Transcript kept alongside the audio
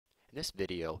In this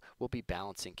video, we'll be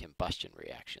balancing combustion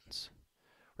reactions.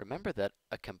 Remember that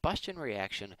a combustion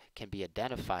reaction can be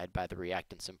identified by the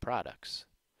reactants and products.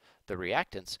 The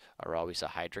reactants are always a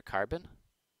hydrocarbon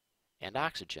and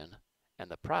oxygen, and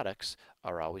the products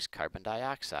are always carbon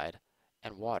dioxide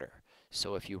and water.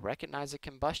 So if you recognize a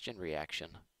combustion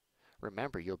reaction,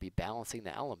 remember you'll be balancing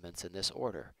the elements in this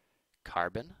order: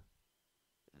 carbon,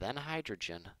 then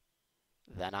hydrogen,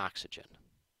 then oxygen.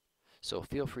 So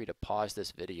feel free to pause this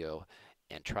video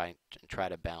and try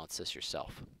to balance this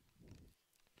yourself.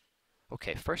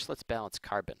 Okay, first let's balance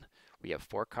carbon. We have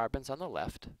 4 carbons on the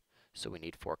left, so we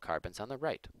need 4 carbons on the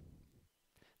right.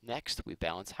 Next, we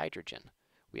balance hydrogen.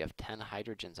 We have 10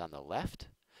 hydrogens on the left,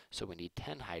 so we need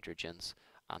 10 hydrogens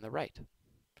on the right.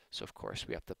 So of course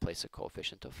we have to place a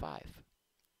coefficient of 5.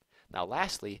 Now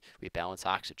lastly, we balance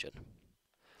oxygen.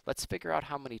 Let's figure out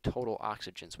how many total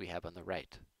oxygens we have on the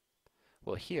right.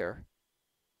 Well, here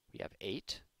we have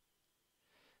 8,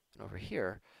 and over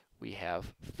here we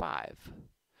have 5.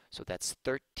 So that's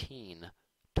 13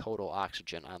 total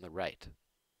oxygen on the right.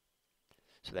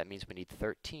 So that means we need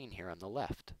 13 here on the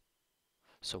left.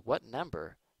 So what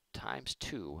number times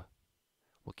 2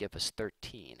 will give us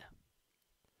 13?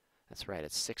 That's right,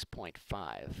 it's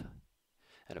 6.5.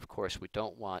 And of course we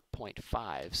don't want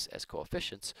 0.5s as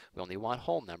coefficients, we only want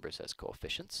whole numbers as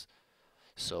coefficients.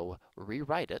 So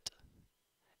rewrite it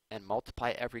and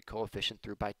multiply every coefficient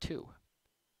through by 2.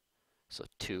 So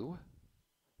 2,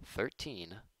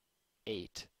 13,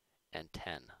 8, and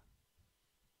 10.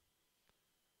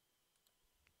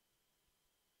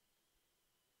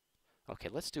 Okay,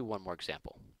 let's do one more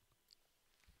example.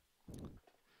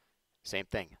 Same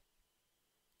thing.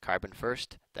 Carbon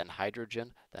first, then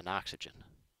hydrogen, then oxygen.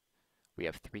 We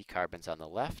have 3 carbons on the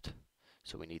left,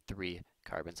 so we need 3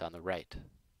 carbons on the right.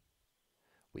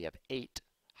 We have 8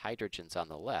 hydrogens on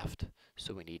the left,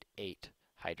 so we need 8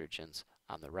 hydrogens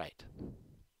on the right.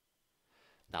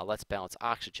 Now let's balance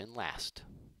oxygen last.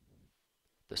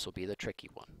 This will be the tricky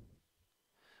one.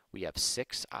 We have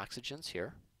 6 oxygens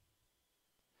here,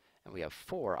 and we have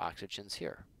 4 oxygens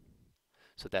here.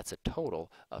 So that's a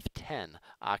total of 10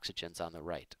 oxygens on the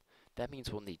right. That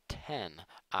means we'll need 10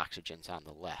 oxygens on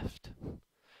the left.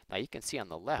 Now you can see on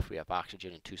the left we have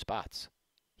oxygen in 2 spots,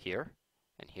 here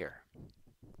and here.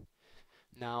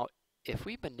 Now if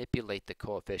we manipulate the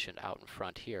coefficient out in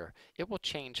front here, it will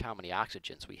change how many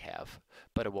oxygens we have,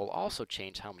 but it will also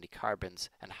change how many carbons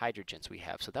and hydrogens we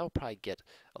have, so that will probably get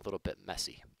a little bit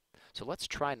messy. So let's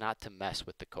try not to mess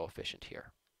with the coefficient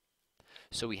here.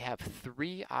 So we have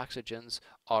 3 oxygens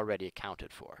already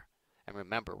accounted for. And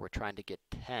remember, we're trying to get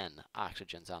 10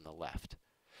 oxygens on the left.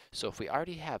 So if we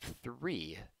already have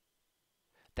 3,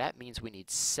 that means we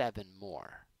need 7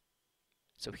 more.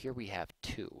 So here we have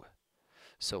 2.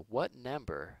 So what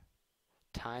number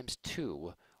times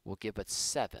 2 will give us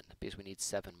 7? Because we need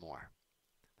 7 more.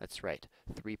 That's right,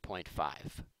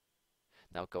 3.5.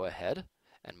 Now go ahead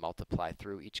and multiply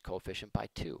through each coefficient by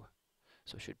 2.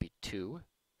 So it should be 2,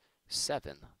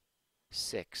 7,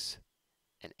 6,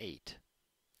 and 8.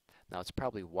 Now it's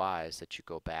probably wise that you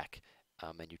go back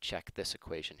and you check this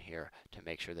equation here to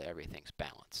make sure that everything's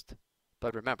balanced.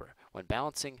 But remember, when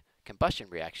balancing combustion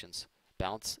reactions,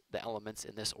 balance the elements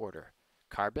in this order: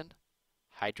 carbon,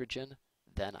 hydrogen,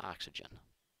 then oxygen.